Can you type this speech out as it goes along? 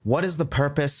What is the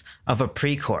purpose of a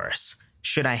pre-chorus?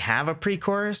 Should I have a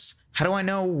pre-chorus? How do I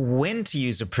know when to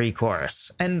use a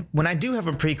pre-chorus? And when I do have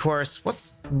a pre-chorus,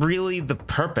 what's really the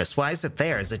purpose? Why is it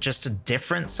there? Is it just a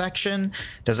different section?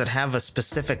 Does it have a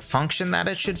specific function that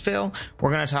it should fill? We're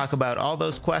going to talk about all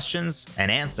those questions and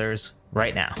answers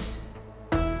right now.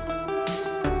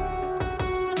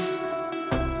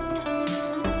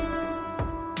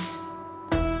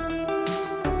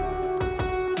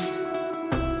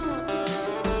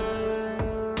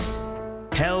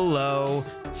 Hello,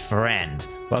 friend.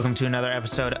 Welcome to another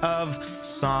episode of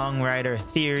Songwriter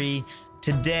Theory.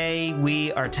 Today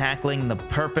we are tackling the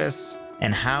purpose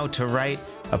and how to write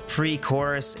a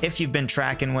pre-chorus. If you've been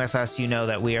tracking with us, you know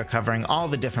that we are covering all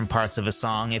the different parts of a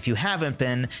song. If you haven't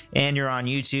been and you're on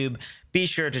YouTube, be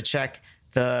sure to check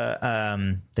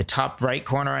the top right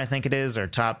corner, I think it is, or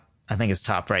top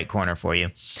right corner for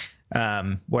you.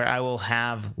 Where I will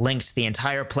have linked the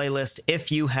entire playlist. If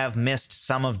you have missed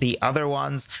some of the other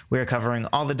ones, we're covering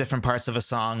all the different parts of a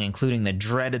song, including the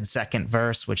dreaded second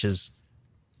verse, which is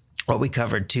what we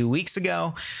covered 2 weeks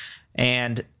ago.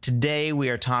 And today we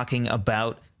are talking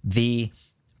about the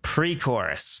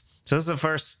pre-chorus. So this is the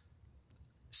first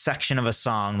section of a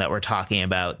song that we're talking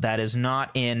about that is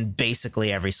not in basically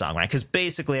every song, right? Because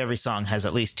basically every song has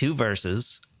at least two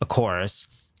verses, a chorus,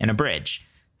 and a bridge.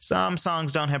 Some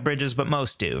songs don't have bridges, but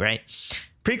most do, right?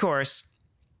 Pre-chorus,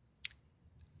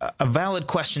 a valid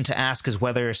question to ask is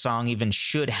whether a song even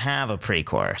should have a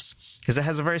pre-chorus, because it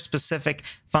has a very specific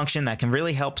function that can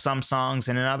really help some songs,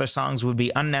 and in other songs would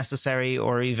be unnecessary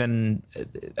or even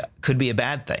could be a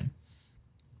bad thing.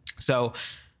 So,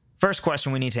 first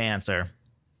question we need to answer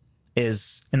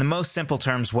is, in the most simple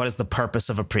terms, what is the purpose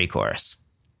of a pre-chorus?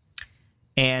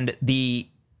 And the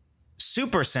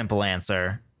super simple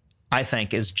answer, I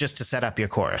think, is just to set up your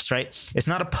chorus, right? It's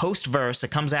not a post-verse. It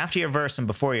comes after your verse and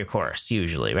before your chorus,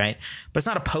 usually, right? But it's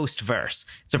not a post-verse.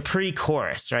 It's a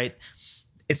pre-chorus, right?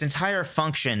 Its entire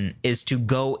function is to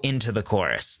go into the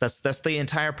chorus. That's the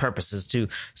entire purpose, is to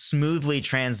smoothly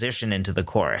transition into the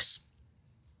chorus.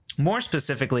 More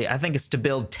specifically, I think it's to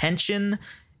build tension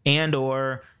and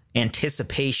or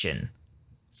anticipation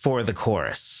for the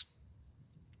chorus.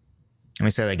 Let me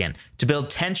say that again. To build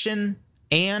tension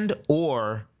and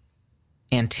or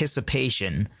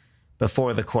anticipation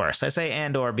before the chorus. I say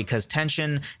and or because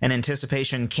tension and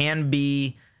anticipation can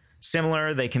be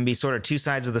similar. They can be sort of two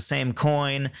sides of the same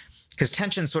coin, because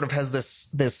tension sort of has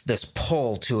this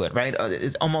pull to it, right?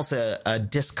 It's almost a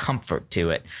discomfort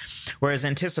to it, whereas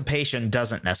anticipation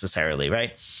doesn't necessarily,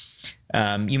 right?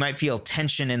 You might feel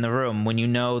tension in the room when you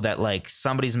know that like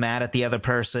somebody's mad at the other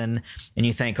person and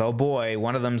you think, oh boy,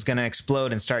 one of them's going to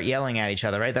explode and start yelling at each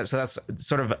other, right? So that's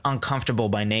sort of uncomfortable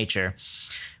by nature.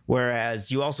 Whereas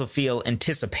you also feel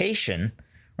anticipation,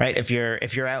 right? If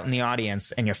you're out in the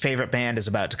audience and your favorite band is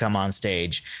about to come on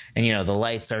stage and, you know, the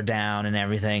lights are down and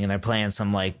everything and they're playing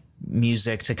some like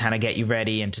music to kind of get you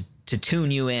ready and to tune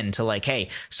you in to like, hey,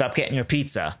 stop getting your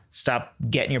pizza, stop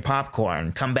getting your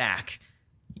popcorn, come back.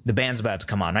 The band's about to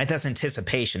come on, right? That's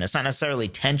anticipation. It's not necessarily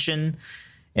tension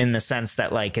in the sense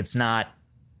that like it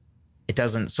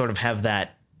doesn't sort of have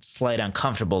that slight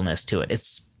uncomfortableness to it.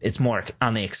 It's more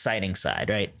on the exciting side,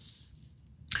 right?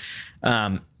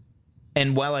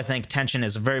 And while I think tension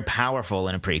is very powerful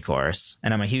in a pre-chorus,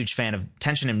 and I'm a huge fan of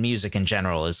tension in music in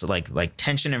general, is like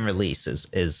tension and release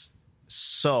is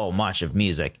so much of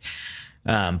music.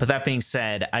 But that being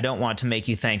said, I don't want to make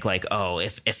you think like, oh,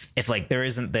 if like there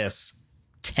isn't this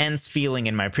tense feeling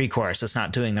in my pre-chorus, it's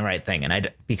not doing the right thing,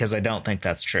 because I don't think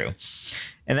that's true.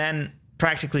 And then,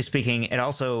 practically speaking, it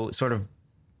also sort of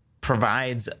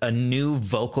provides a new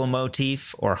vocal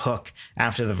motif or hook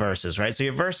after the verses, right? So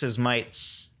your verses might,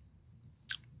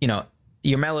 you know,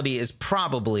 your melody is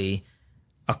probably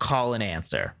a call and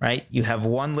answer, right? You have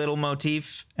one little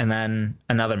motif and then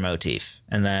another motif,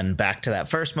 and then back to that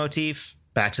first motif,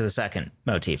 back to the second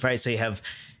motif, right? So you have,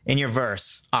 in your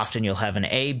verse, often you'll have an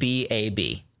A, B, A,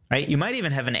 B, right? You might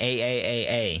even have an A, A, A,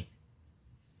 A.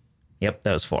 Yep,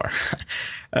 that was four.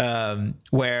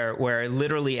 Where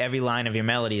literally every line of your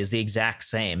melody is the exact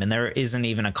same, and there isn't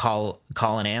even a call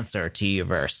and answer to your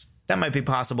verse. That might be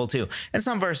possible too. And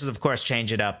some verses, of course,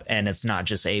 change it up, and it's not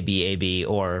just A, B, A, B,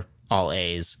 or all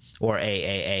A's, or A,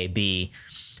 A, A, B.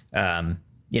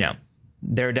 You know,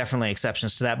 there are definitely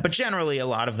exceptions to that, but generally a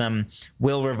lot of them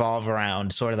will revolve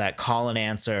around sort of that call and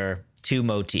answer two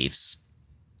motifs.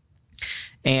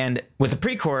 And with the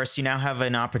pre-chorus, you now have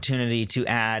an opportunity to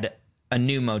add a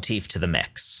new motif to the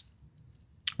mix,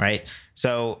 right?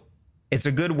 So it's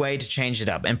a good way to change it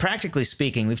up. And practically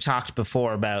speaking, we've talked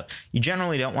before about you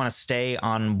generally don't want to stay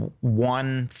on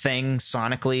one thing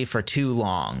sonically for too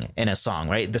long in a song,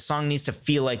 right? The song needs to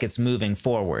feel like it's moving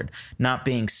forward, not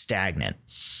being stagnant.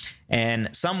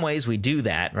 And some ways we do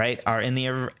that, right, are in the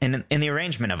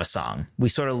arrangement of a song. We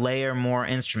sort of layer more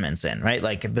instruments in, right?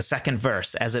 Like the second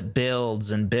verse, as it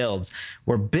builds and builds,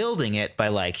 we're building it by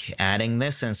like adding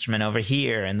this instrument over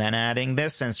here and then adding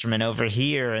this instrument over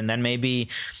here. And then maybe,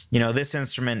 this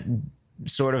instrument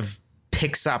sort of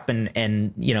picks up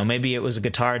and maybe it was a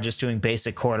guitar just doing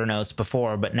basic quarter notes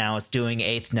before, but now it's doing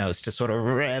eighth notes to sort of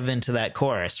rev into that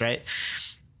chorus, right?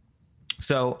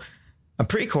 So a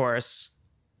pre-chorus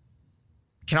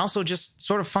can also just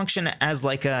sort of function as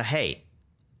like hey,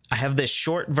 I have this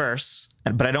short verse,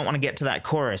 but I don't want to get to that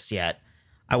chorus yet.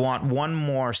 I want one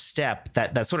more step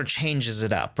that sort of changes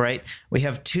it up, right? We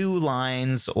have 2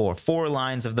 lines or 4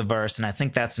 lines of the verse, and I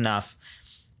think that's enough.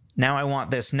 Now I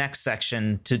want this next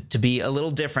section to be a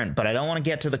little different, but I don't want to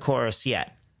get to the chorus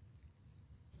yet.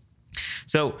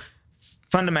 So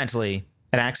fundamentally,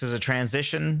 it acts as a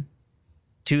transition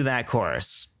to that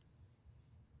chorus.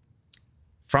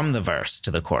 From the verse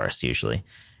to the chorus, usually.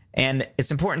 And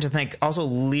it's important to think also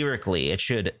lyrically, it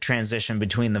should transition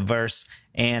between the verse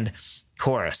and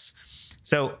chorus.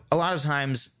 So a lot of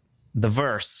times the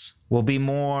verse will be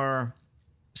more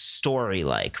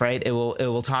story-like, right? It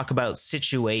will talk about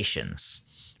situations,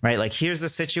 right? Like, here's the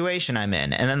situation I'm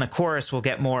in. And then the chorus will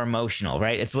get more emotional,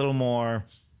 right? It's a little more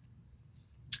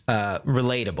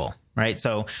relatable. Right.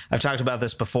 So I've talked about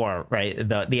this before, right?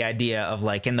 The idea of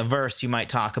like in the verse, you might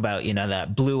talk about,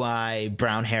 that blue eye,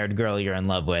 brown haired girl you're in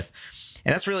love with.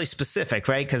 And that's really specific,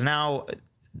 right? Because now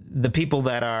the people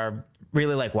that are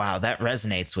really like, wow, that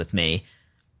resonates with me.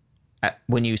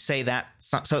 When you say that,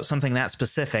 something that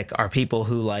specific are people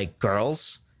who like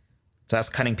girls. So that's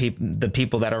cutting the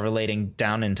people that are relating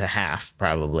down into half,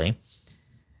 probably.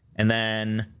 And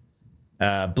then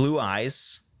blue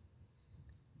eyes,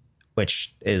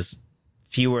 which is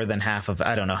fewer than half of,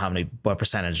 I don't know what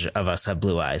percentage of us have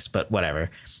blue eyes, but whatever.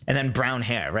 And then brown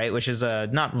hair, right? Which is a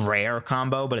not rare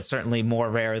combo, but it's certainly more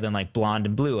rare than like blonde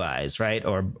and blue eyes, right?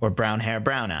 Or brown hair,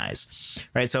 brown eyes,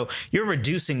 right? So you're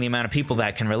reducing the amount of people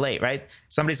that can relate, right?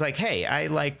 Somebody's like, hey, I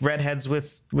like redheads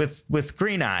with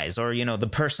green eyes, or, the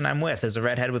person I'm with is a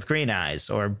redhead with green eyes,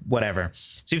 or whatever.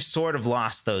 So you've sort of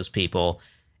lost those people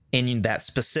in that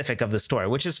specific of the story,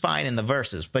 which is fine in the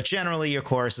verses. But generally your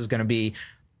chorus is going to be,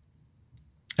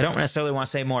 I don't necessarily want to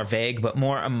say more vague, but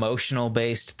more emotional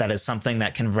based. That is something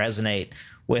that can resonate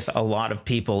with a lot of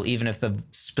people, even if the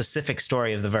specific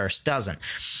story of the verse doesn't.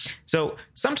 So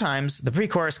sometimes the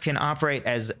pre-chorus can operate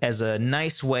as a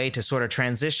nice way to sort of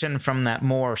transition from that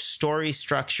more story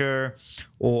structure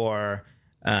or,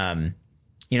 the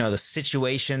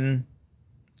situation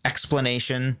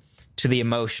explanation to the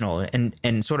emotional,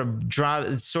 and sort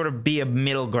of be a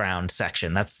middle ground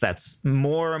section. That's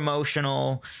more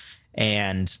emotional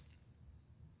and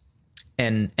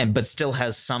but still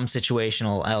has some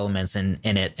situational elements in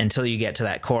it until you get to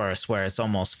that chorus where it's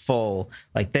almost full.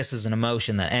 Like, this is an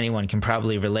emotion that anyone can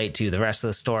probably relate to. The rest of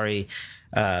the story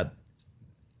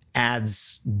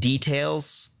adds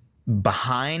details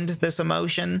behind this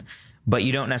emotion, but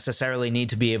you don't necessarily need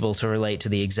to be able to relate to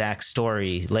the exact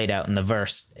story laid out in the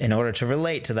verse in order to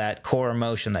relate to that core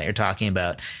emotion that you're talking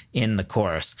about in the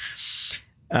chorus.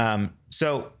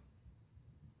 So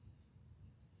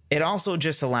it also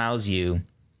just allows you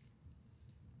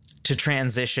to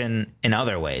transition in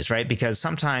other ways, right? Because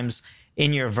sometimes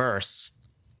in your verse,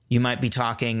 you might be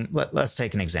talking, let's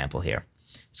take an example here.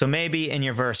 So maybe in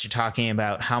your verse, you're talking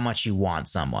about how much you want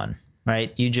someone,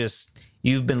 right?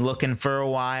 You've been looking for a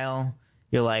while.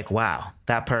 You're like, wow,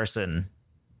 that person,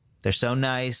 they're so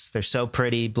nice. They're so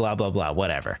pretty, blah, blah, blah,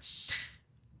 whatever.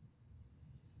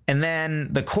 And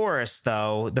then the chorus,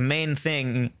 though, the main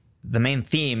theme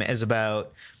is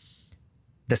about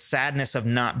the sadness of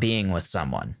not being with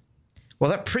someone.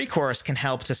 Well, that pre-chorus can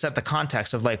help to set the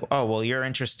context of like, oh, well, you're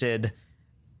interested,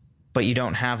 but you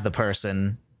don't have the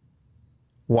person.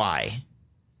 Why?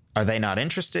 Are they not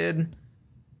interested?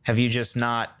 Have you just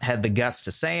not had the guts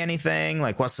to say anything?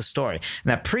 Like, what's the story?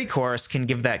 And that pre-chorus can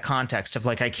give that context of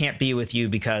like, I can't be with you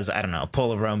because, I don't know,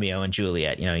 pull a Romeo and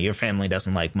Juliet, your family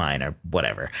doesn't like mine or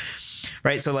whatever.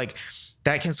 Right? So like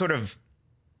that can sort of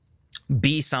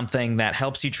be something that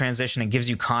helps you transition and gives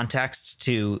you context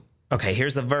to, okay,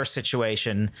 here's the verse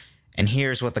situation and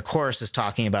here's what the chorus is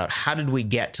talking about. How did we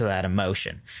get to that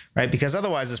emotion? Right? Because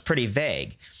otherwise it's pretty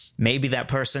vague. Maybe that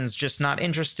person's just not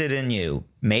interested in you.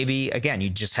 Maybe, again, you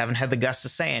just haven't had the guts to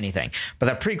say anything. But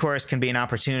that pre-chorus can be an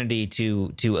opportunity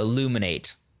to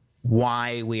illuminate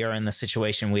why we are in the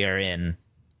situation we are in,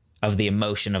 of the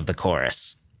emotion of the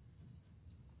chorus.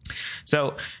 So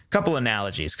a couple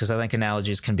analogies, because I think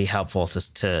analogies can be helpful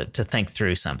to think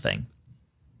through something.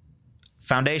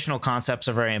 Foundational concepts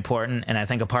are very important, and I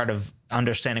think a part of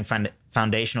understanding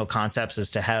foundational concepts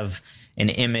is to have an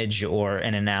image or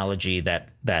an analogy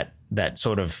that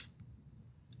sort of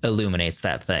illuminates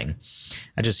that thing.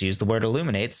 I just used the word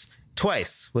illuminates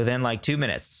twice within like 2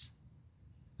 minutes.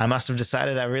 I must have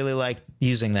decided I really liked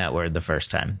using that word the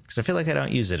first time, because I feel like I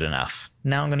don't use it enough.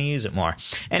 Now I'm going to use it more.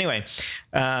 Anyway,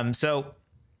 so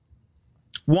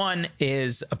one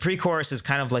is a pre-chorus is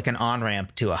kind of like an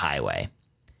on-ramp to a highway,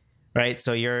 right?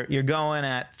 So you're going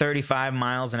at 35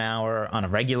 miles an hour on a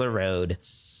regular road,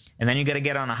 and then you got to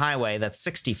get on a highway that's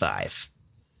 65.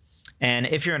 And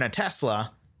if you're in a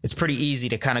Tesla, it's pretty easy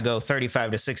to kind of go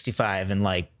 35 to 65 in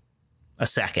like a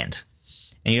second.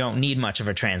 And you don't need much of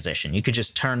a transition. You could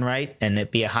just turn right and it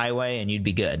be a highway and you'd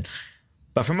be good.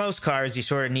 But for most cars, you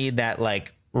sort of need that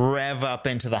like rev up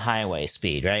into the highway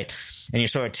speed, right? And you're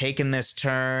sort of taking this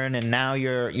turn, and now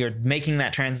you're making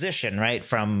that transition, right?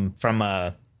 From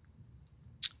a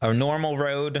normal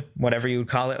road, whatever you would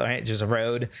call it, right? Just a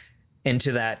road,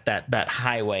 into that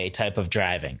highway type of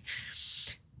driving.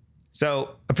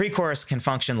 So a pre-chorus can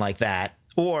function like that.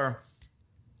 Or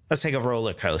let's take a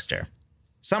roller coaster.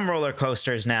 Some roller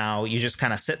coasters now, you just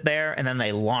kind of sit there and then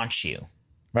they launch you,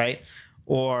 right?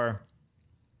 Or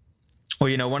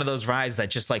you know, one of those rides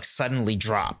that just like suddenly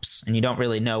drops and you don't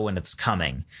really know when it's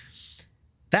coming.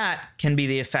 That can be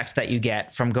the effect that you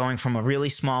get from going from a really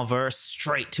small verse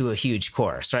straight to a huge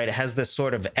chorus, right? It has this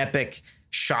sort of epic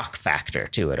shock factor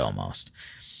to it almost.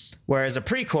 Whereas a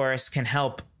pre-chorus can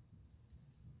help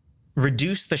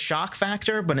reduce the shock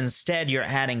factor, but instead you're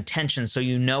adding tension so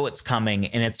you know it's coming,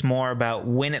 and it's more about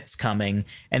when it's coming.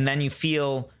 And then you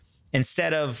feel,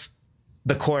 instead of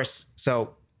the chorus,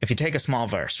 so if you take a small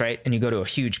verse, right, and you go to a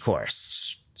huge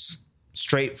chorus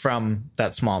straight from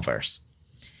that small verse,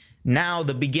 now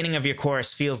the beginning of your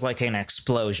chorus feels like an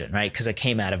explosion, right, because it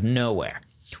came out of nowhere,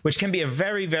 which can be a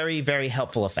very, very, very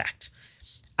helpful effect.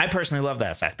 I personally love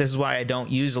that effect. This is why I don't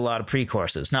use a lot of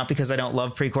pre-choruses. Not because I don't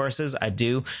love pre-choruses, I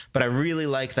do, but I really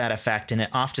like that effect, and it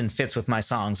often fits with my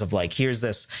songs of like, here's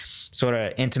this sort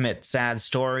of intimate, sad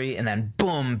story, and then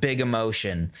boom, big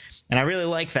emotion. And I really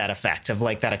like that effect of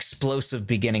like that explosive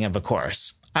beginning of a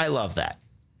chorus. I love that.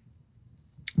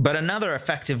 But another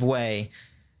effective way,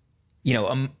 you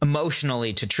know,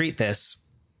 emotionally to treat this,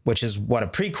 which is what a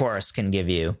pre-chorus can give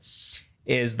you,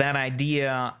 is that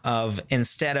idea of,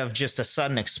 instead of just a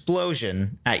sudden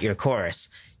explosion at your chorus,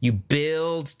 you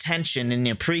build tension in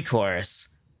your pre-chorus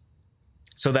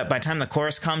so that by the time the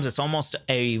chorus comes, it's almost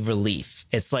a relief.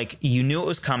 It's like you knew it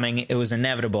was coming. It was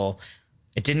inevitable.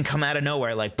 It didn't come out of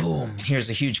nowhere like, boom,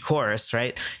 here's a huge chorus,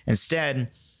 right?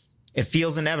 Instead, it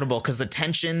feels inevitable because the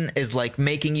tension is like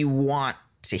making you want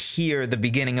to hear the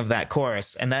beginning of that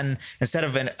chorus. And then instead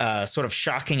of a sort of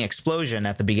shocking explosion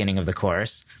at the beginning of the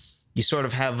chorus, you sort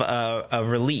of have a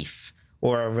relief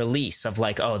or a release of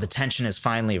like, oh, the tension is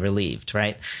finally relieved,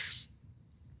 right?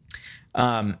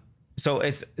 So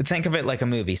think of it like a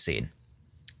movie scene.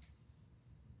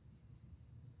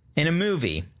 In a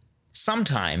movie,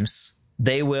 sometimes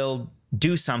they will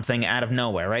do something out of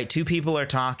nowhere, right? Two people are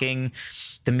talking.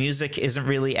 The music isn't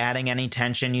really adding any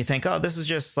tension. You think, oh, this is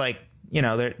just like, you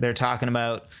know, they're talking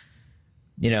about,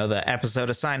 you know, the episode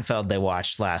of Seinfeld they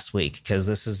watched last week because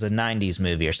this is a 90s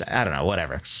movie or I don't know,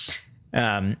 whatever.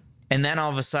 And then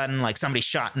all of a sudden, like, somebody's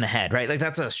shot in the head, right? Like,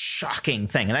 that's a shocking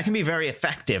thing. And that can be very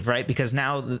effective, right? Because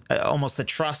now almost the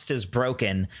trust is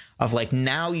broken of like,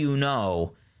 now you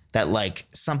know that like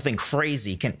something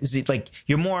crazy can, like,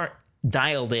 you're more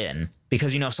dialed in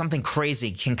because you know something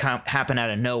crazy can happen out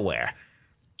of nowhere,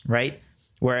 right?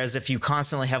 Whereas if you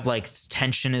constantly have like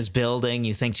tension is building,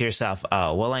 you think to yourself,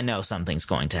 oh, well, I know something's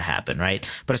going to happen, right?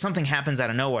 But if something happens out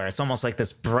of nowhere, it's almost like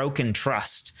this broken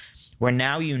trust where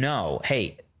now you know,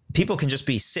 hey, people can just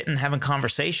be sitting having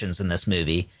conversations in this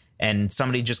movie and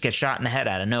somebody just gets shot in the head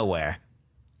out of nowhere.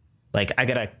 Like,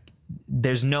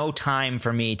 there's no time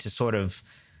for me to sort of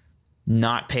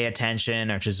not pay attention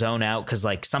or to zone out because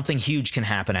like something huge can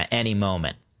happen at any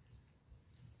moment.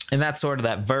 And that's sort of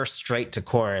that verse straight to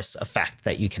chorus effect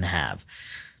that you can have,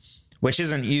 which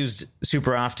isn't used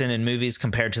super often in movies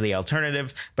compared to the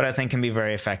alternative, but I think can be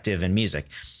very effective in music.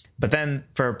 But then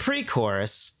for a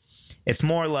pre-chorus, it's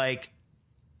more like,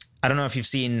 I don't know if you've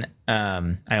seen,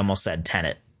 I almost said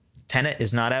Tenet. Tenet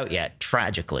is not out yet,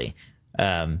 tragically.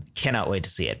 Cannot wait to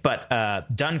see it. But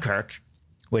Dunkirk,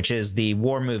 which is the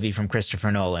war movie from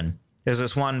Christopher Nolan, there's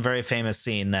this one very famous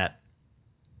scene that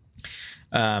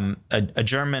a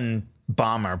German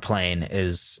bomber plane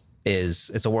is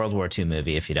it's a World War II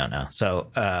movie, if you don't know. So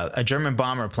a German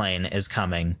bomber plane is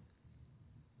coming.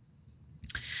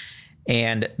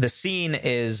 And the scene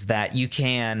is that you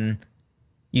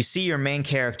see your main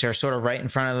character sort of right in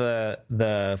front of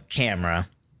the camera,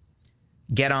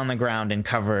 get on the ground and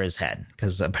cover his head,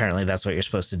 because apparently that's what you're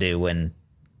supposed to do when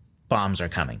bombs are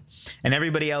coming. And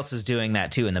everybody else is doing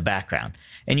that too in the background.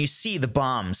 And you see the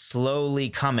bombs slowly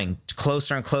coming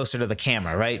closer and closer to the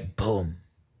camera, right? Boom,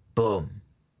 boom,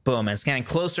 boom. And it's getting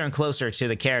closer and closer to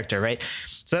the character, right?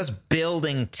 So that's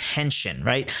building tension,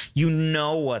 right? You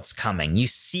know what's coming. You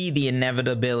see the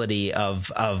inevitability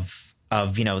of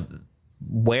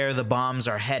where the bombs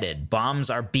are headed. Bombs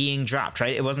are being dropped,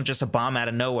 right? It wasn't just a bomb out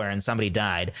of nowhere and somebody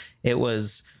died.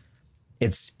 It's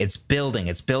building.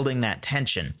 It's building that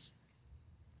tension.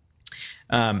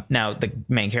 Now, the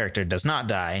main character does not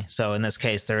die, so in this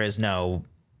case, there is no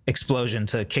explosion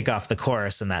to kick off the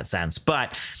chorus in that sense.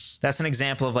 But that's an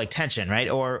example of like tension, right?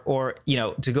 Or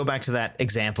to go back to that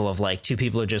example of like two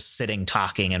people are just sitting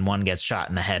talking and one gets shot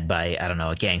in the head by, I don't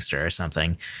know, a gangster or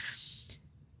something.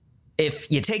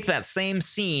 If you take that same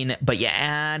scene, but you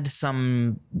add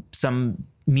some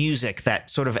music that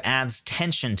sort of adds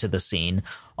tension to the scene,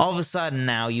 all of a sudden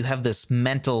now you have this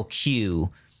mental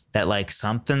cue that like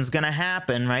something's going to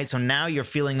happen, right? So now you're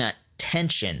feeling that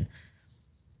tension,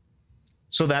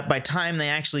 so that by time they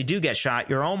actually do get shot,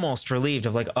 you're almost relieved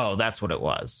of like, oh, that's what it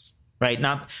was, right?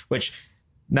 Not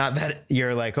that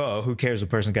you're like, oh, who cares, a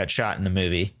person got shot in the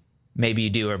movie. Maybe you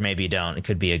do or maybe you don't. It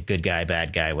could be a good guy,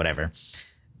 bad guy, whatever.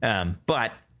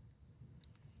 But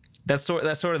that's sort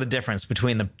of the difference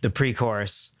between the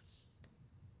pre-chorus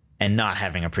and not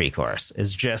having a pre-chorus,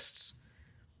 is just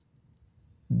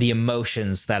the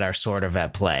emotions that are sort of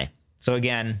at play. So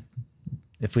again,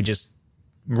 if we just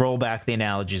roll back the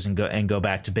analogies and go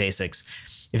back to basics,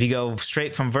 if you go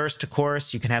straight from verse to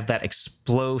chorus, you can have that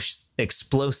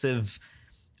explosive,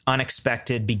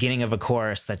 unexpected beginning of a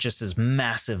chorus that just is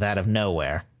massive out of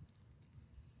nowhere,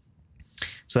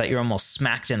 so that you're almost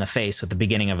smacked in the face with the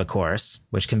beginning of a chorus,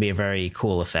 which can be a very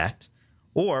cool effect.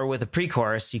 Or with a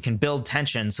pre-chorus, you can build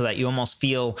tension so that you almost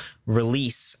feel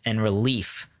release and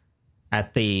relief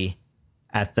at the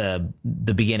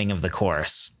beginning of the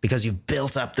chorus, because you've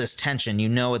built up this tension, you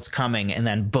know it's coming, and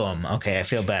then boom, okay, I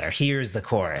feel better. Here's the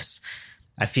chorus.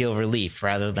 I feel relief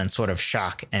rather than sort of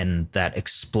shock and that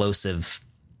explosive,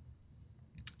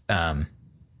 that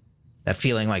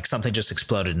feeling like something just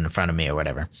exploded in front of me or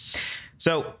whatever.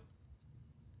 So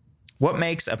what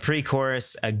makes a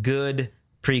pre-chorus a good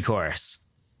pre-chorus?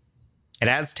 It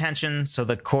adds tension, so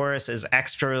the chorus is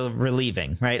extra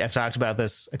relieving, right? I've talked about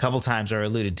this a couple times, or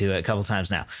alluded to it a couple times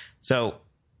now. So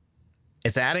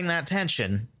it's adding that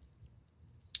tension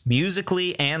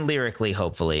musically and lyrically,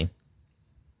 hopefully,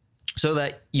 so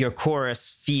that your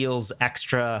chorus feels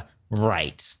extra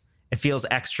right. It feels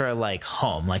extra like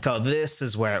home, like, oh, this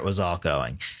is where it was all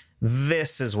going.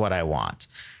 This is what I want,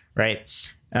 right?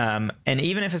 And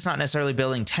even if it's not necessarily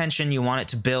building tension, you want it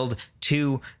to build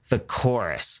to the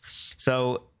chorus.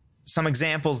 So some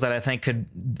examples that I think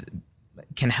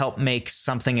can help make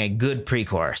something a good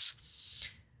pre-chorus.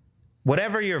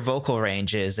 Whatever your vocal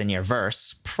range is in your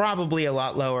verse, probably a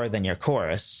lot lower than your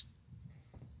chorus.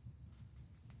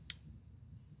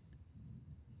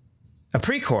 A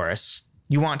pre-chorus,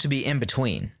 you want to be in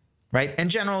between, right? In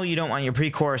general, you don't want your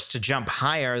pre-chorus to jump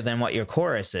higher than what your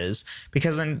chorus is,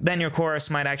 because then your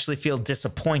chorus might actually feel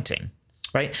disappointing,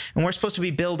 right? And we're supposed to be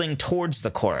building towards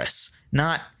the chorus,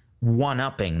 not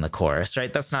one-upping the chorus,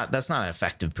 right? That's not an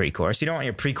effective pre-chorus. You don't want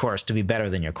your pre-chorus to be better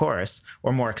than your chorus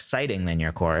or more exciting than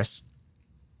your chorus.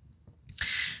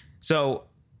 So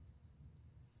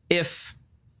if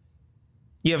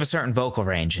you have a certain vocal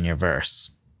range in your verse,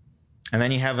 and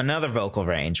then you have another vocal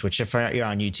range, which if you're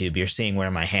on YouTube, you're seeing where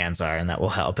my hands are, and that will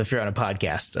help. If you're on a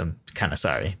podcast, I'm kind of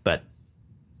sorry, but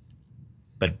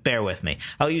bear with me.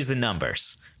 I'll use the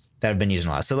numbers that I've been using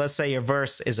a lot. So let's say your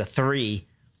verse is a 3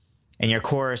 and your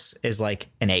chorus is like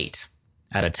an 8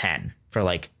 out of 10 for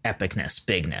like epicness,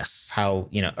 bigness, how,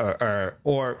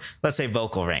 or let's say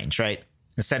vocal range, right?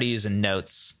 Instead of using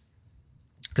notes,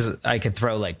 because I could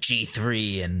throw like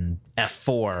G3 and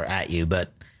F4 at you,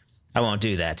 but I won't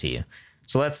do that to you.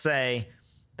 So let's say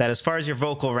that as far as your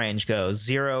vocal range goes,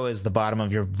 0 is the bottom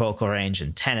of your vocal range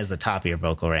and 10 is the top of your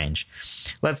vocal range.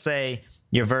 Let's say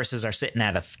your verses are sitting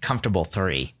at a comfortable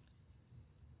 3.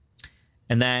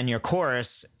 And then your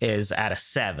chorus is at a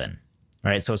 7,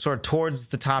 right? So it's sort of towards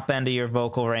the top end of your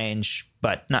vocal range,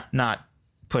 but not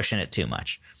pushing it too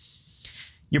much.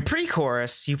 Your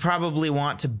pre-chorus, you probably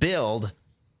want to build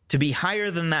to be higher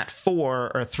than that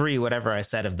 4 or 3, whatever I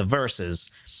said, of the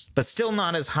verses, but still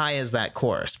not as high as that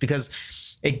chorus, because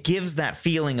it gives that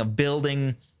feeling of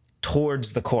building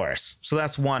towards the chorus. So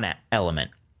that's one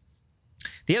element.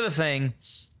 The other thing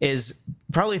is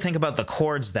probably think about the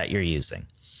chords that you're using.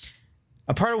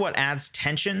 A part of what adds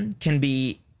tension can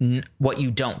be what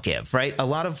you don't give, right? A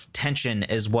lot of tension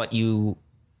is what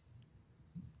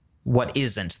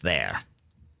isn't there,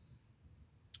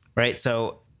 right?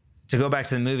 So to go back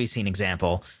to the movie scene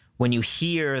example, when you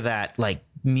hear that like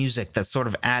music that's sort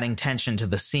of adding tension to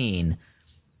the scene,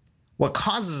 what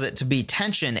causes it to be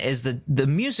tension is the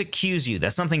music cues you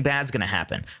that something bad's going to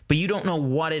happen, but you don't know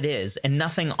what it is, and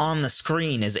nothing on the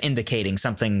screen is indicating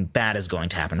something bad is going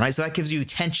to happen, right? So that gives you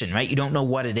tension, right? You don't know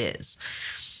what it is.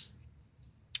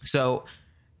 So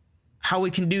how we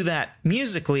can do that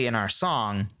musically in our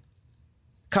song,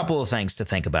 a couple of things to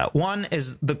think about. One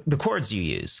is the chords you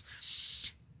use.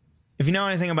 If you know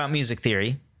anything about music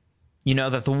theory, you know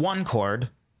that the one chord,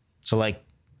 so like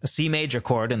a C major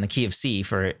chord in the key of C,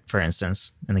 for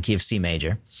instance, in the key of C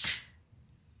major,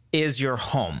 is your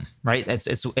home, right?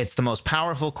 It's the most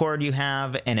powerful chord you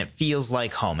have, and it feels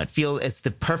like home. It's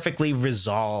the perfectly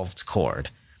resolved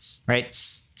chord, right?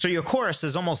 So your chorus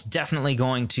is almost definitely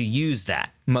going to use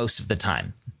that most of the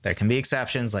time. There can be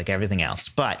exceptions like everything else,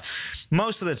 but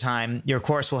most of the time your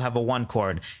chorus will have a 1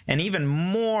 chord, and even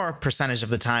more percentage of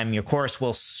the time your chorus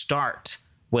will start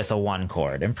with a 1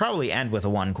 chord and probably end with a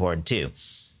 1 chord too.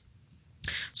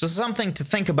 So something to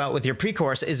think about with your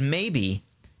pre-chorus is maybe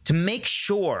to make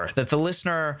sure that the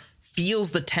listener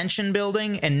feels the tension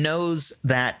building and knows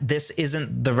that this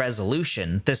isn't the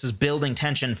resolution. This is building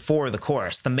tension for the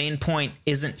chorus. The main point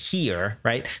isn't here,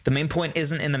 right? The main point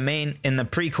isn't in the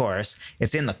pre-chorus.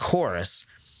 It's in the chorus.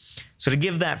 So to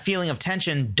give that feeling of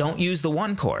tension, don't use the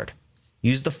 1 chord.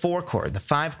 Use the 4 chord, the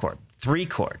 5 chord, 3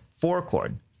 chord, 4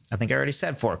 chord. I think I already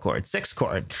said 4 chord, 6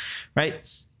 chord, right?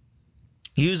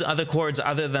 Use other chords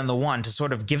other than the 1 to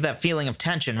sort of give that feeling of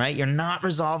tension, right? You're not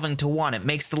resolving to 1. It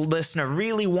makes the listener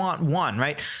really want 1,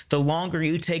 right? The longer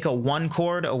you take a 1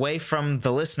 chord away from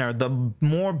the listener, the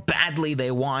more badly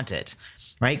they want it,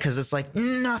 right? Because it's like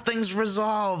nothing's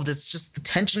resolved. It's just the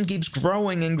tension keeps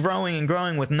growing and growing and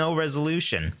growing with no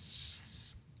resolution,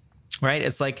 right?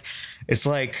 It's like,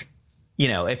 you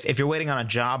know, if you're waiting on a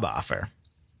job offer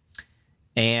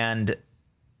and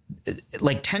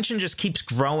like tension just keeps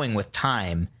growing with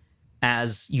time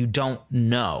as you don't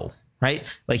know, right?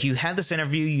 Like you had this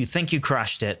interview, you think you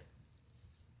crushed it,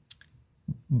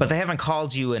 but they haven't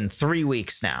called you in 3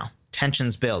 weeks now.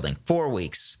 Tension's building. 4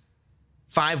 weeks,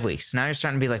 5 weeks. Now you're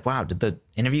starting to be like, wow, did the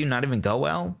interview not even go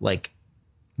well? Like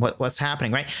what's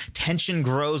happening, right? Tension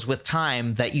grows with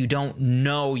time that you don't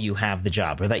know you have the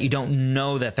job, or that you don't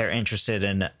know that they're interested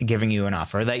in giving you an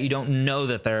offer, or that you don't know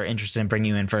that they're interested in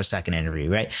bringing you in for a second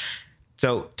interview, right?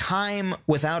 So time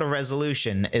without a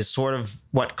resolution is sort of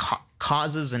what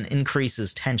causes and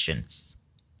increases tension.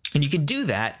 And you can do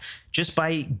that just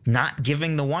by not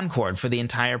giving the 1 chord for the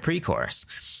entire pre-chorus,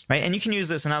 right? And you can use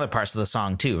this in other parts of the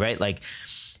song too, right? Like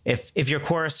if your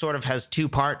chorus sort of has 2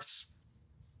 parts,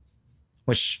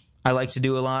 which I like to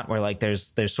do a lot, where like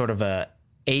there's sort of a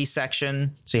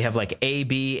section. So you have like A,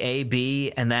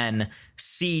 B, and then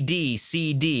C,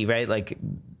 D, right? Like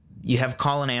you have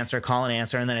call and answer,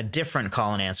 and then a different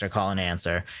call and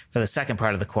answer for the second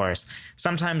part of the chorus.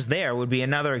 Sometimes there would be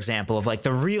another example of like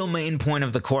the real main point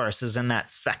of the chorus is in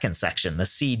that second section, the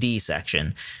C, D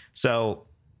section. So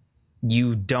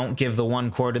you don't give the 1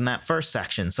 chord in that first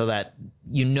section so that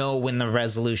you know when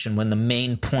the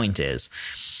main point is.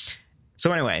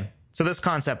 So anyway, so this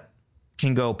concept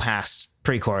can go past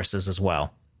pre-choruses as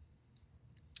well.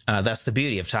 That's the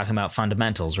beauty of talking about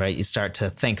fundamentals, right? You start to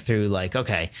think through like,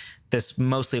 okay, this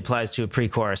mostly applies to a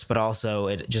pre-chorus, but also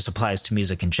it just applies to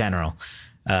music in general,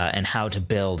 and how to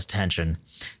build tension.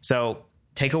 So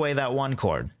take away that 1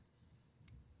 chord.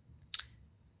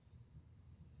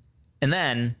 And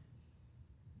then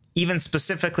even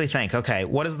specifically think, okay,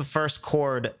 what is the first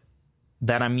chord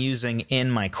that I'm using in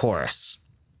my chorus?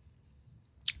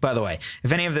 By the way,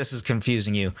 if any of this is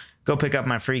confusing you, go pick up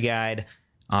my free guide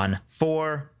on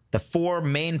the 4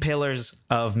 main pillars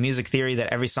of music theory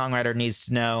that every songwriter needs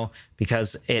to know,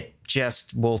 because it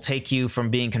just will take you from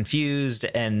being confused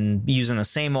and using the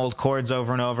same old chords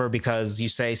over and over because you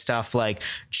say stuff like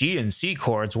G and C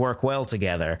chords work well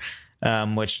together,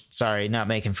 which, sorry, not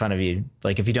making fun of you.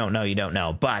 Like if you don't know, you don't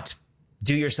know. But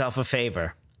do yourself a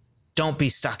favor. Don't be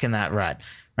stuck in that rut,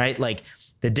 right? Like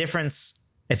the difference...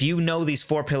 If you know these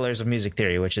 4 pillars of music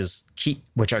theory, which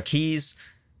are keys,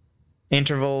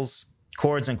 intervals,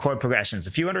 chords, and chord progressions,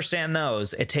 if you understand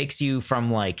those, it takes you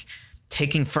from like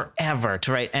taking forever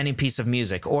to write any piece of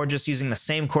music, or just using the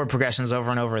same chord progressions over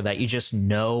and over that you just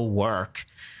know work,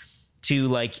 to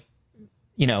like,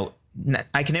 you know,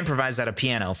 I can improvise at a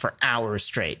piano for hours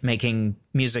straight, making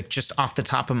music just off the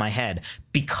top of my head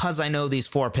because I know these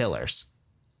 4 pillars,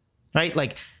 right?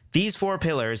 Like, these 4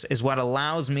 pillars is what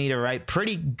allows me to write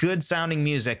pretty good sounding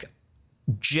music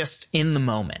just in the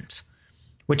moment,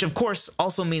 which of course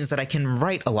also means that I can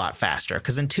write a lot faster,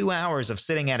 because in 2 hours of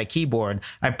sitting at a keyboard,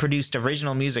 I produced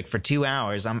original music for 2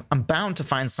 hours. I'm bound to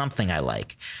find something I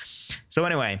like. So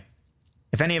anyway,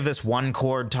 if any of this one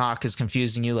chord talk is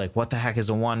confusing you, like what the heck is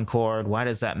a one chord? Why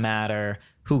does that matter?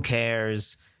 Who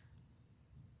cares?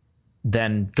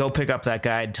 Then go pick up that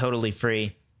guide, totally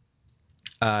free,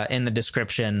 in the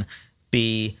description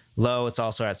below. It's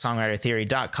also at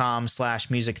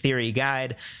songwritertheory.com/music theory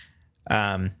guide.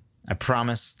 I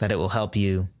promise that it will help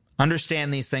you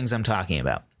understand these things I'm talking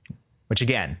about, which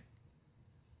again,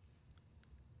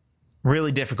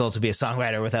 really difficult to be a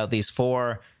songwriter without these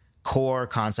 4 core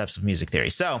concepts of music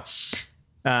theory. So,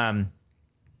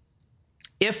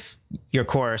 if your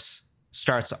chorus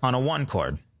starts on a 1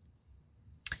 chord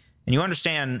and you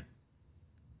understand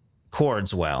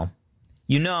chords well,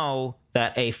 you know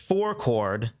that a 4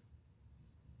 chord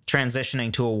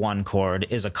transitioning to a 1 chord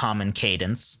is a common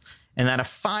cadence, and that a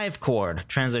 5 chord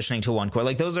transitioning to a 1 chord,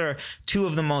 like, those are 2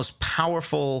 of the most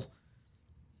powerful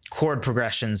chord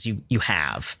progressions you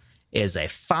have, is a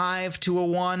 5 to a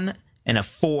 1 and a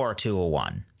 4 to a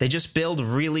 1. They just build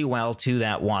really well to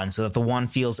that 1 so that the 1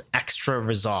 feels extra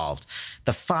resolved.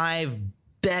 The 5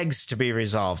 begs to be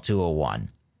resolved to a 1.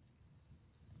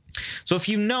 So if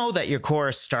you know that your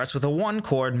chorus starts with a 1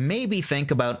 chord, maybe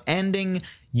think about ending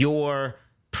your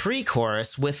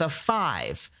pre-chorus with a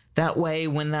 5. That way,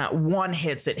 when that 1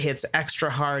 hits, it hits extra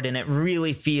hard, and it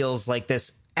really feels like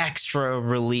this extra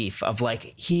relief of like,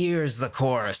 here's the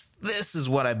chorus. This is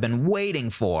what I've been waiting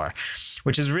for,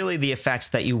 which is really the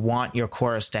effect that you want your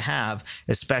chorus to have,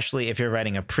 especially if you're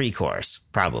writing a pre-chorus,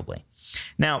 probably.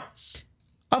 Now,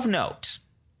 of note,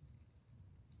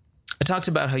 I talked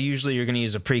about how usually you're going to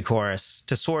use a pre-chorus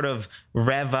to sort of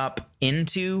rev up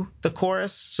into the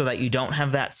chorus so that you don't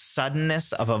have that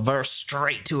suddenness of a verse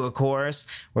straight to a chorus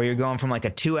where you're going from like a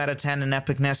 2 out of 10 in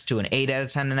epicness to an 8 out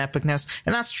of 10 in epicness.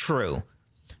 And that's true.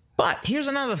 But here's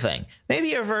another thing. Maybe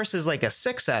your verse is like a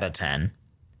 6 out of 10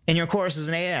 and your chorus is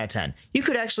an 8 out of 10. You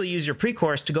could actually use your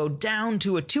pre-chorus to go down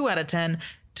to a 2 out of 10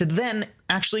 to then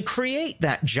actually create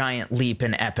that giant leap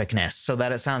in epicness so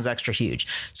that it sounds extra huge.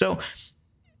 So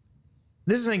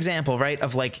this is an example, right,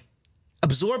 of like,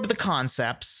 absorb the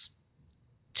concepts,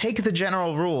 take the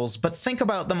general rules, but think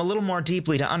about them a little more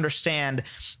deeply to understand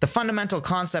the fundamental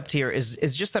concept here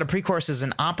is just that a pre-chorus is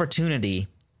an opportunity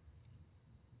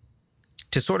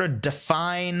to sort of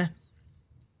define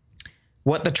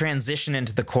what the transition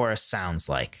into the chorus sounds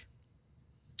like,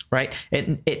 right?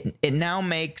 It now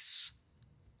makes,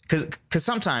 because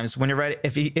sometimes when you're writing,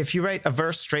 if you write a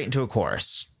verse straight into a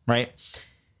chorus, right,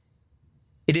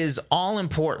 it is all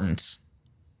important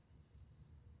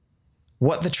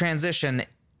what the transition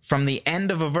from the end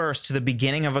of a verse to the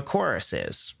beginning of a chorus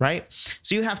is, right?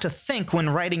 So you have to think when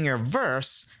writing your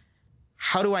verse,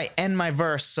 how do I end my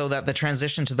verse so that the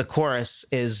transition to the chorus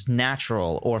is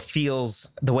natural or feels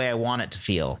the way I want it to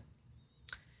feel?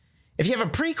 If you have a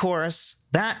pre-chorus,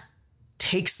 that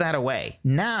takes that away.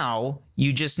 Now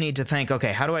you just need to think,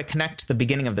 okay, how do I connect the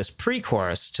beginning of this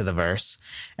pre-chorus to the verse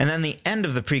and then the end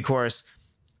of the pre-chorus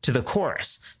to the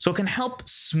chorus? So it can help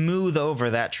smooth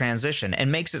over that transition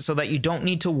and makes it so that you don't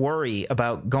need to worry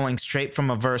about going straight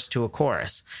from a verse to a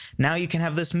chorus. Now you can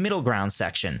have this middle ground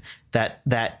section that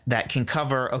can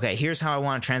cover, okay, here's how I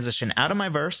want to transition out of my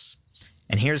verse,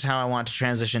 and here's how I want to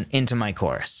transition into my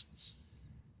chorus.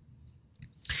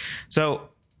 So,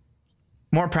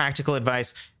 more practical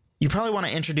advice, you probably want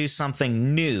to introduce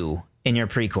something new in your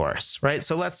pre-chorus, right?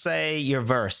 So let's say your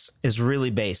verse is really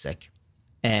basic.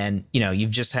 And, you know,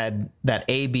 you've just had that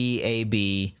A,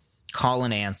 B, call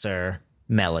and answer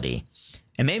melody.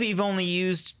 And maybe you've only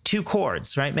used 2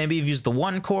 chords, right? Maybe you've used the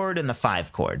 1 chord and the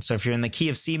 5 chord. So if you're in the key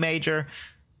of C major,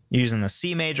 you're using the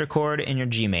C major chord and your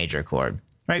G major chord,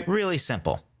 right? Really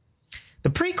simple. The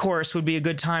pre-chorus would be a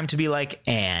good time to be like,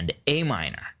 and A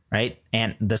minor, right?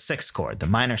 And the 6th chord, the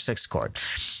minor 6th chord.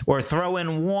 Or throw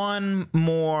in 1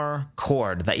 more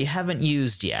chord that you haven't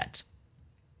used yet.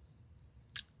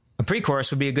 A pre-chorus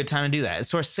would be a good time to do that. It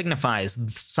sort of signifies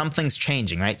something's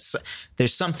changing, right? So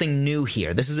there's something new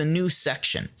here. This is a new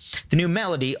section. The new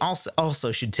melody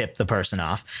also should tip the person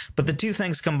off. But the 2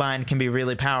 things combined can be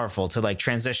really powerful to like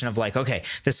transition of like, okay,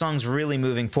 this song's really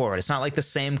moving forward. It's not like the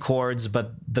same chords,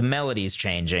 but the melody's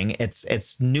changing.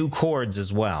 It's new chords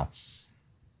as well.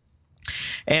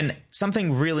 And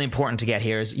something really important to get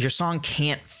here is your song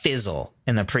can't fizzle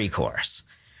in the pre-chorus,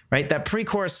 right? That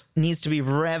pre-chorus needs to be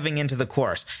revving into the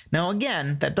chorus. Now,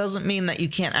 again, that doesn't mean that you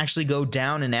can't actually go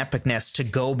down in epicness to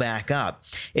go back up.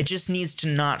 It just needs to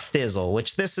not fizzle,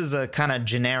 which this is a kind of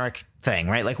generic thing,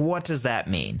 right? Like, what does that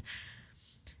mean?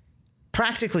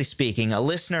 Practically speaking, a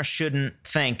listener shouldn't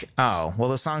think, oh, well,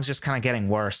 the song's just kind of getting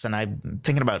worse and I'm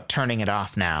thinking about turning it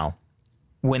off now,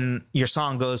 when your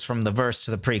song goes from the verse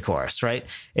to the pre-chorus, right?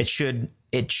 It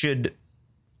should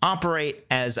operate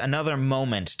as another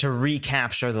moment to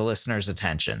recapture the listener's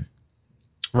attention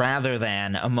rather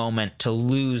than a moment to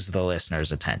lose the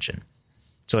listener's attention.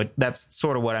 So that's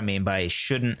sort of what I mean by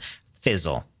shouldn't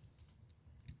fizzle.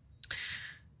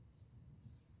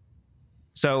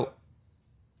 So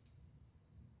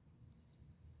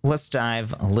let's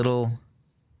dive a little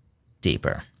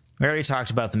deeper. We already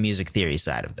talked about the music theory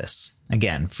side of this.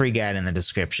 Again, free guide in the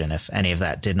description if any of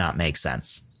that did not make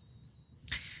sense.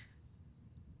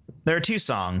 There are two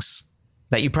songs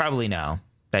that you probably know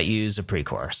that use a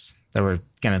pre-chorus that we're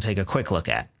going to take a quick look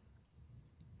at.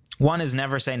 One is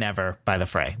Never Say Never by The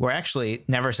Fray. Where actually,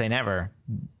 Never Say Never,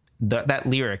 that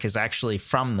lyric is actually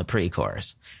from the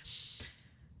pre-chorus.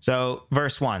 So,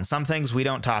 verse 1, some things we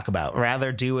don't talk about,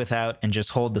 rather do without and just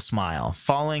hold the smile,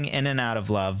 falling in and out of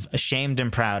love, ashamed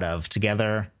and proud of,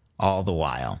 together all the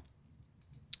while.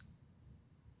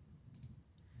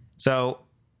 So,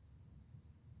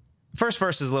 first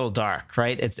verse is a little dark,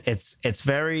 right? It's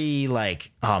very like,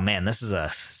 oh man, this is a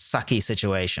sucky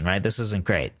situation, right? This isn't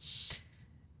great.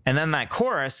 And then that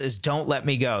chorus is don't let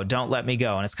me go, don't let me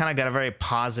go. And it's kind of got a very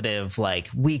positive, like,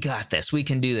 we got this, we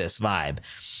can do this vibe.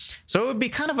 So it would be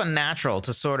kind of unnatural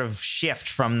to sort of shift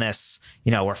from this,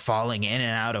 we're falling in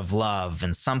and out of love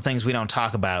and some things we don't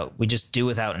talk about, we just do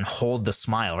without and hold the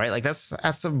smile, right? Like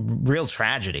that's a real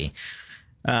tragedy.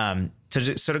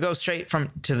 To go straight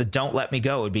to the don't let me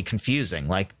go would be confusing.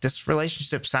 Like this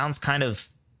relationship sounds kind of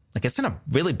like it's in a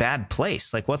really bad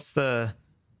place. Like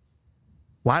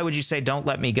why would you say don't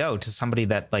let me go to somebody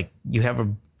that like you have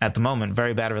at the moment,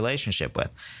 very bad relationship with?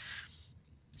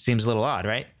 Seems a little odd,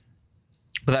 right?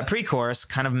 But that pre-chorus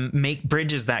kind of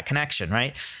bridges that connection,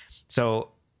 right? So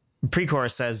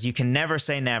pre-chorus says, you can never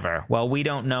say never. Well, we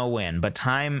don't know when, but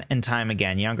time and time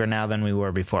again, younger now than we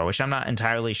were before, which I'm not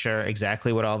entirely sure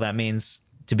exactly what all that means,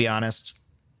 to be honest,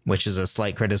 which is a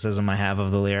slight criticism I have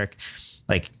of the lyric.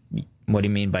 Like, what do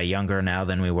you mean by younger now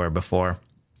than we were before?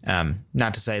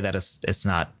 Not to say that it's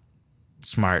not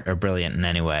smart or brilliant in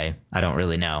any way. I don't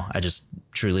really know. I just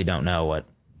truly don't know what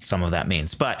some of that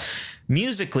means. But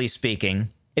musically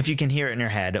speaking, if you can hear it in your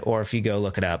head or if you go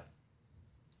look it up,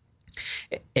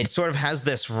 it sort of has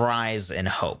this rise in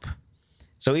hope.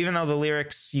 So even though the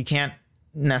lyrics you can't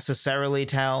necessarily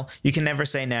tell, you can never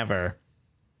say never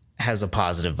has a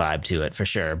positive vibe to it for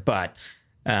sure. But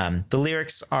the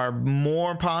lyrics are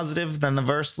more positive than the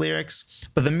verse lyrics,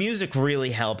 but the music really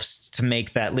helps to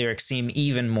make that lyric seem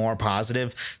even more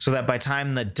positive so that by the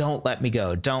time the don't let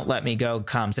me go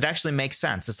comes, it actually makes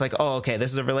sense. It's like, oh, okay,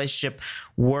 this is a relationship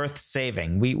worth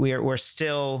saving. We're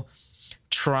still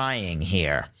trying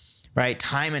here, right?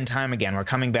 Time and time again, we're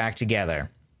coming back together.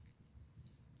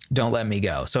 Don't let me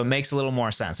go. So it makes a little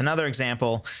more sense. Another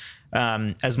example,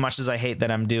 as much as I hate that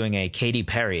I'm doing a Katy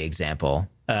Perry example,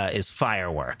 is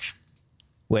Firework,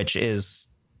 which is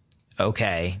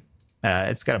okay.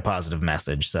 It's got a positive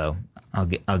message, so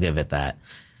I'll give it that.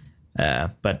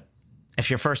 But if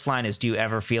your first line is, do you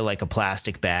ever feel like a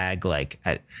plastic bag? Like,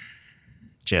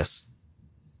 just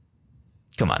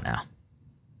come on now.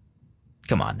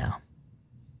 Come on now.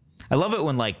 I love it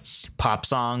when like pop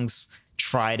songs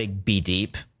try to be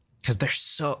deep because they're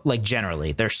so, like,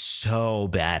 generally they're so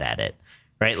bad at it,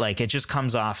 right? Like it just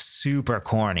comes off super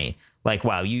corny. Like,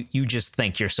 wow, you just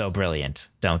think you're so brilliant,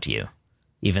 don't you?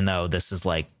 Even though this is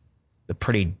like the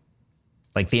pretty,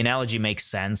 like the analogy makes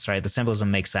sense, right? The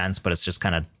symbolism makes sense, but it's just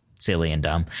kind of silly and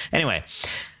dumb. Anyway,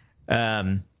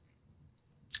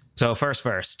 so first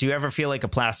verse, do you ever feel like a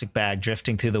plastic bag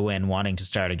drifting through the wind, wanting to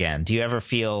start again? Do you ever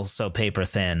feel so paper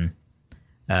thin,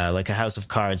 like a house of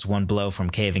cards, one blow from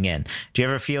caving in? Do you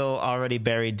ever feel already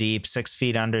buried deep, 6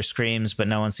 feet under, screams, but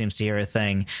no one seems to hear a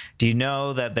thing? Do you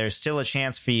know that there's still a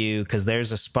chance for you because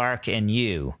there's a spark in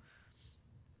you?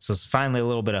 So it's finally a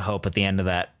little bit of hope at the end of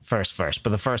that first verse. But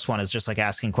the first one is just like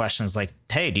asking questions like,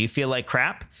 hey, do you feel like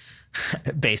crap?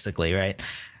 Basically, right?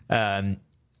 But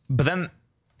then,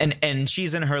 and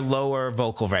she's in her lower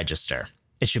vocal register.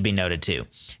 It should be noted too.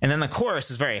 And then the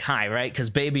chorus is very high, right? Because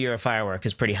Baby, You're a Firework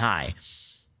is pretty high.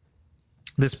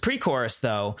 This pre-chorus,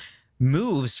 though,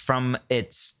 moves from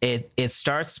it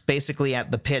starts basically at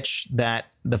the pitch that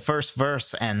the first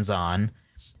verse ends on,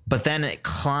 but then it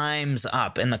climbs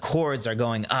up and the chords are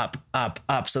going up, up,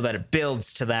 up so that it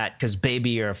builds to that because baby,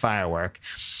 you're a firework.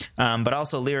 But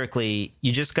also lyrically,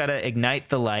 you just got to ignite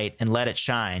the light and let it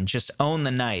shine. Just own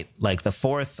the night like the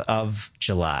 4th of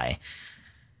July.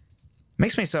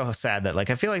 Makes me so sad that like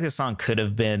I feel like this song could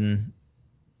have been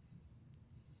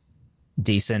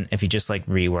decent if you just like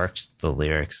reworked the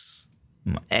lyrics.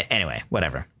 Anyway,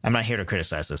 whatever. I'm not here to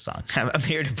criticize this song. I'm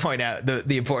here to point out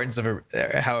the importance of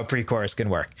how a pre-chorus can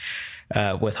work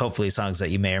with hopefully songs that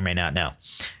you may or may not know.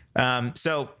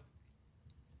 So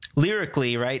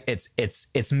lyrically, right?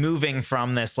 It's moving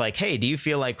from this like, hey, do you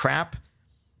feel like crap?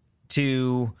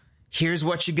 To here's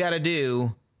what you got to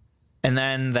do. And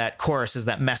then that chorus is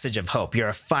that message of hope. You're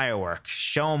a firework.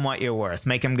 Show them what you're worth.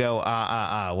 Make them go,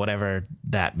 whatever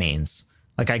that means.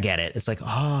 Like, I get it. It's like,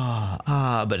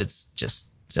 but it's just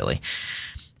silly.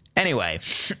 Anyway,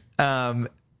 I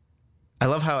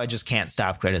love how I just can't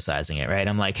stop criticizing it, right?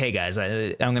 I'm like, hey, guys,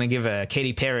 I'm going to give a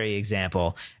Katy Perry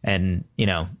example, and, you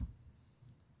know,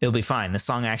 it'll be fine. This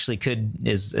song actually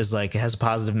is like, it has a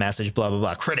positive message, blah, blah,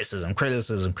 blah. Criticism.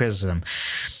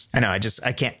 I know, I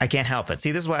can't help it.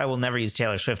 See, this is why I will never use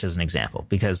Taylor Swift as an example,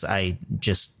 because I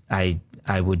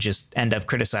would just end up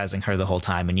criticizing her the whole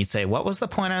time. And you'd say, what was the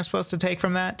point I was supposed to take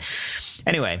from that?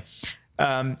 Anyway,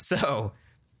 so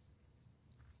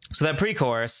that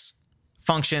pre-chorus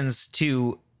functions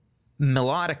to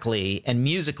melodically and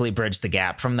musically bridge the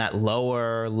gap from that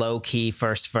lower, low-key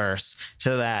first verse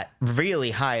to that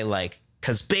really high, like,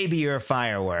 'cause baby, you're a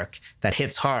firework, that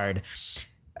hits hard.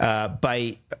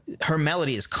 By her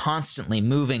melody is constantly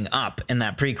moving up in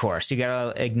that pre-chorus. You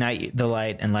gotta ignite the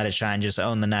light and let it shine. Just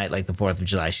own the night like the 4th of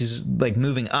July. She's like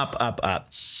moving up, up,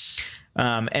 up.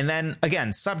 And then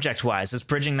again, subject-wise, it's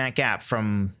bridging that gap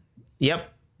from,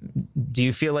 yep, do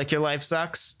you feel like your life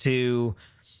sucks? To,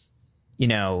 you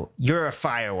know, you're a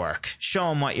firework. Show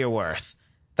them what you're worth.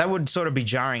 That would sort of be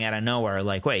jarring out of nowhere.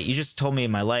 Like, wait, you just told me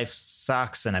my life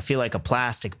sucks and I feel like a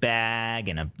plastic bag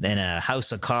and a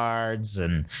house of cards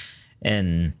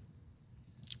and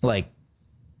like,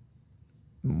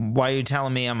 why are you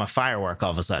telling me I'm a firework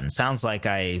all of a sudden? Sounds like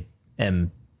I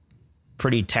am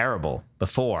pretty terrible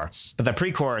before. But the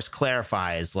pre-chorus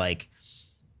clarifies like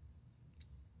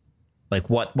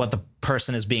what the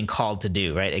person is being called to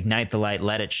do, right? Ignite the light,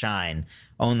 let it shine,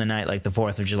 own the night like the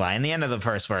 4th of July. And the end of the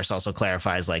first verse also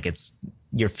clarifies like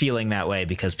you're feeling that way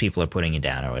because people are putting you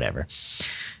down or whatever.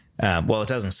 Well, it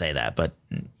doesn't say that, but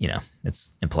you know,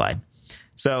 it's implied.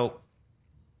 So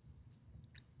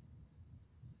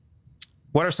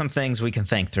what are some things we can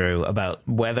think through about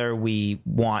whether we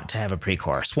want to have a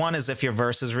pre-chorus? One is if your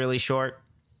verse is really short,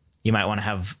 you might want to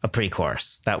have a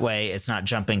pre-chorus. That way it's not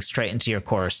jumping straight into your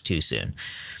chorus too soon.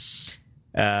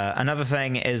 Another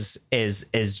thing is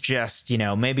just, you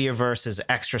know, maybe your verse is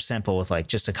extra simple with like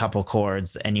just a couple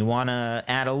chords and you want to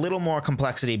add a little more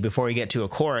complexity before you get to a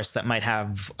chorus that might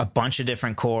have a bunch of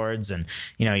different chords and,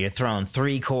 you know, you're throwing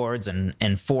 3 chords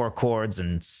and 4 chords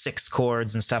and 6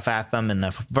 chords and stuff at them. And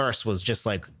the verse was just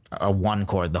like a 1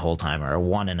 chord the whole time or a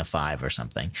 1 and a 5 or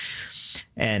something.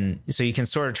 And so you can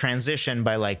sort of transition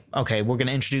by like, okay, we're going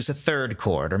to introduce a 3rd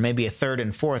chord or maybe a 3rd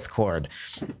and 4th chord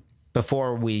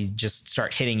before we just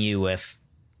start hitting you with,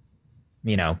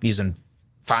 you know, using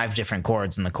 5 different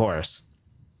chords in the chorus.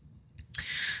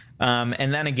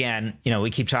 And then again, you know, we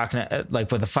keep talking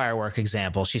like with the firework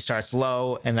example, she starts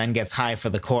low and then gets high for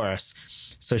the chorus.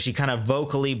 So she kind of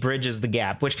vocally bridges the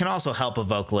gap, which can also help a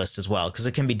vocalist as well, because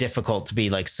it can be difficult to be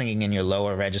like singing in your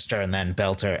lower register and then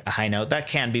belt a high note. That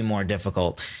can be more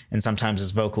difficult, and sometimes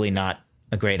it's vocally not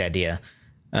a great idea.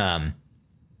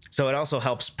 So it also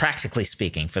helps, practically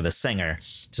speaking, for the singer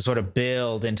to sort of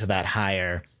build into that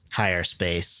higher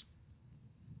space.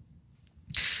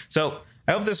 So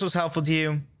I hope this was helpful to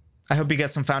you. I hope you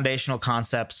get some foundational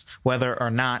concepts, whether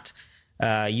or not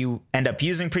you end up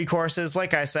using pre-choruses.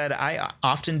 Like I said, I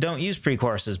often don't use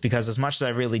pre-choruses because as much as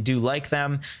I really do like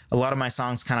them, a lot of my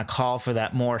songs kind of call for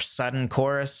that more sudden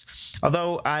chorus.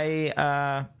 Although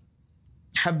I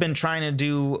have been trying to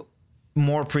do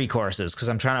more pre-choruses because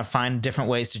I'm trying to find different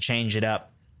ways to change it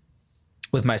up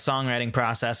with my songwriting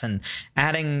process and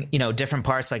adding, you know, different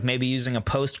parts, like maybe using a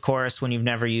post-chorus when you've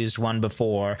never used one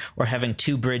before, or having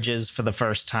 2 bridges for the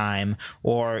first time,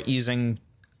 or using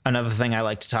another thing I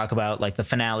like to talk about, like the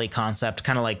finale concept,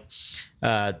 kind of like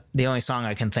the only song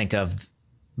I can think of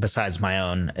besides my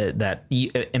own that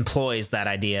employs that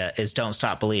idea is Don't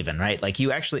Stop Believin', right? Like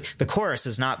you actually, the chorus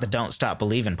is not the Don't Stop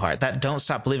Believin' part. That Don't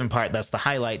Stop Believin' part, that's the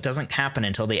highlight, doesn't happen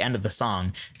until the end of the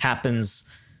song, happens,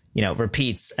 you know,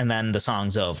 repeats, and then the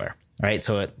song's over, right?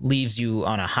 So it leaves you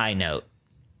on a high note.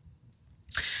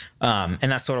 And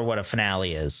that's sort of what a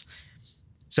finale is.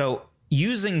 So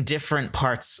using different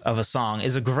parts of a song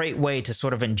is a great way to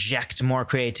sort of inject more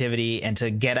creativity and to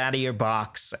get out of your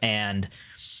box and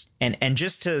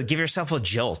just to give yourself a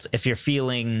jolt if you're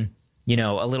feeling, you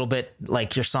know, a little bit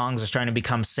like your songs are starting to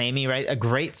become samey, right? A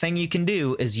great thing you can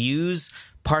do is use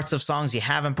parts of songs you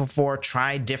haven't before.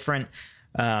 Try different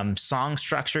song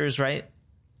structures, right?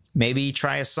 Maybe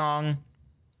try a song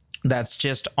that's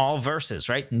just all verses,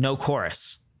 right? No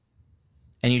chorus.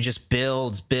 And you just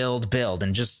build,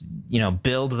 and just, you know,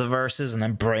 build the verses and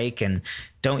then break and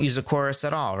don't use a chorus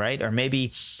at all, right? Or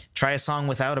maybe try a song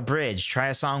without a bridge. Try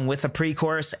a song with a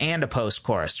pre-chorus and a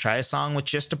post-chorus. Try a song with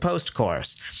just a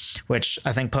post-chorus, which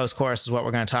I think post-chorus is what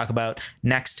we're going to talk about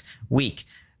next week.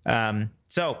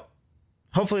 So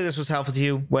hopefully this was helpful to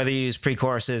you, whether you use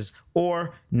pre-choruses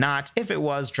or not. If it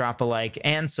was, drop a like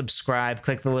and subscribe.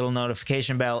 Click the little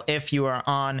notification bell if you are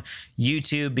on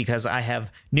YouTube, because I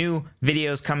have new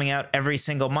videos coming out every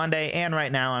single Monday. And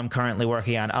right now I'm currently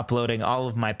working on uploading all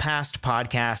of my past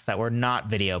podcasts that were not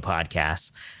video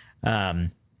podcasts.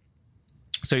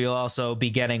 So you'll also be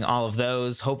getting all of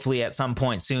those. Hopefully at some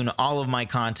point soon, all of my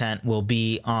content will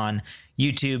be on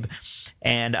YouTube.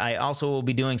 And I also will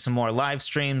be doing some more live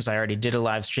streams. I already did a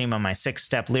live stream on my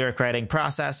 6-step lyric writing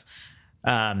process.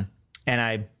 And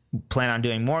I plan on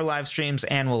doing more live streams,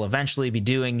 and will eventually be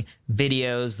doing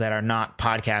videos that are not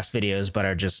podcast videos, but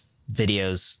are just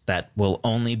videos that will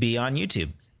only be on YouTube.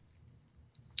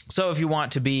 So if you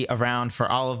want to be around for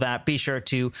all of that, be sure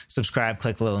to subscribe,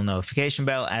 click the little notification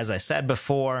bell. As I said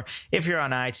before, if you're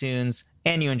on iTunes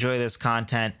and you enjoy this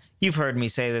content, you've heard me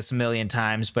say this a million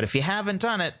times, but if you haven't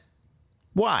done it,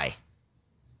 why?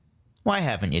 Why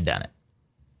haven't you done it?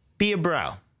 Be a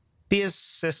bro. Be a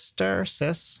sister,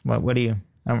 sis. What do you,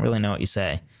 I don't really know what you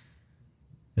say.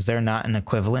 Is there not an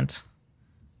equivalent?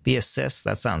 Be a sis?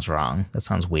 That sounds wrong. That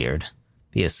sounds weird.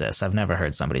 Be a sis. I've never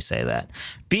heard somebody say that.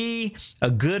 Be a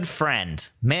good friend,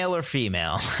 male or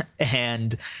female,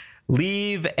 and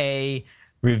leave a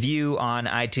review on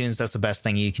iTunes. That's the best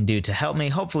thing you can do to help me.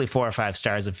 Hopefully 4 or 5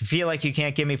 stars. If you feel like you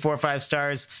can't give me 4 or 5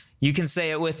 stars, you can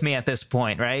say it with me at this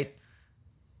point, right?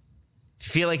 If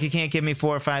you feel like you can't give me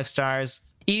 4 or 5 stars,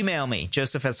 email me,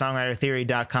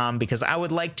 joseph@songwritertheory.com, because I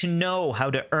would like to know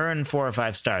how to earn 4 or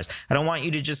 5 stars. I don't want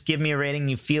you to just give me a rating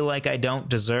you feel like I don't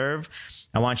deserve.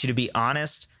 I want you to be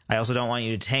honest. I also don't want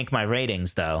you to tank my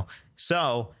ratings, though.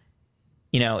 So,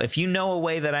 you know, if you know a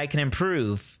way that I can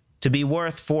improve to be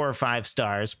worth 4 or 5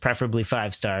 stars, preferably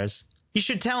 5 stars, you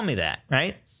should tell me that,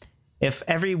 right? If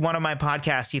every one of my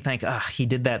podcasts you think, he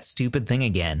did that stupid thing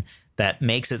again that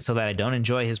makes it so that I don't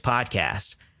enjoy his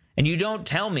podcast, and you don't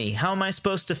tell me, how am I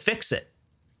supposed to fix it,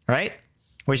 right?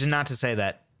 Which is not to say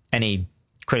that any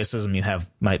criticism you have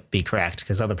might be correct,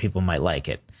 because other people might like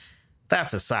it.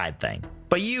 That's a side thing.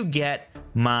 But you get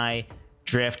my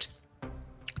drift.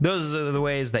 Those are the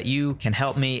ways that you can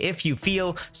help me if you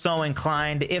feel so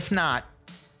inclined. If not,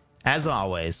 as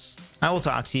always, I will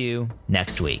talk to you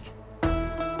next week.